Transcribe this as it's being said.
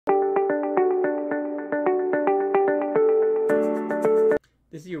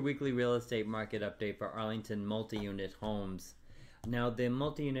This is your weekly real estate market update for Arlington multi-unit homes. Now, the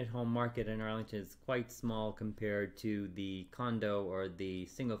multi-unit home market in Arlington is quite small compared to the condo or the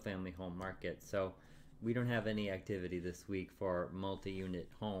single-family home market, so we don't have any activity this week for multi-unit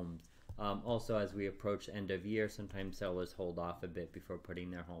homes. Also, as we approach end of year, sometimes sellers hold off a bit before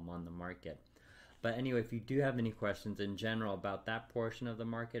putting their home on the market. But anyway, if you do have any questions in general about that portion of the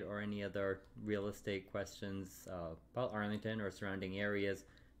market or any other real estate questions about Arlington or surrounding areas,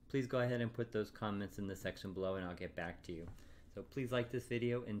 please go ahead and put those comments in the section below and I'll get back to you. So please like this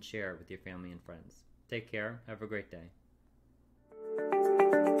video and share it with your family and friends. Take care. Have a great day.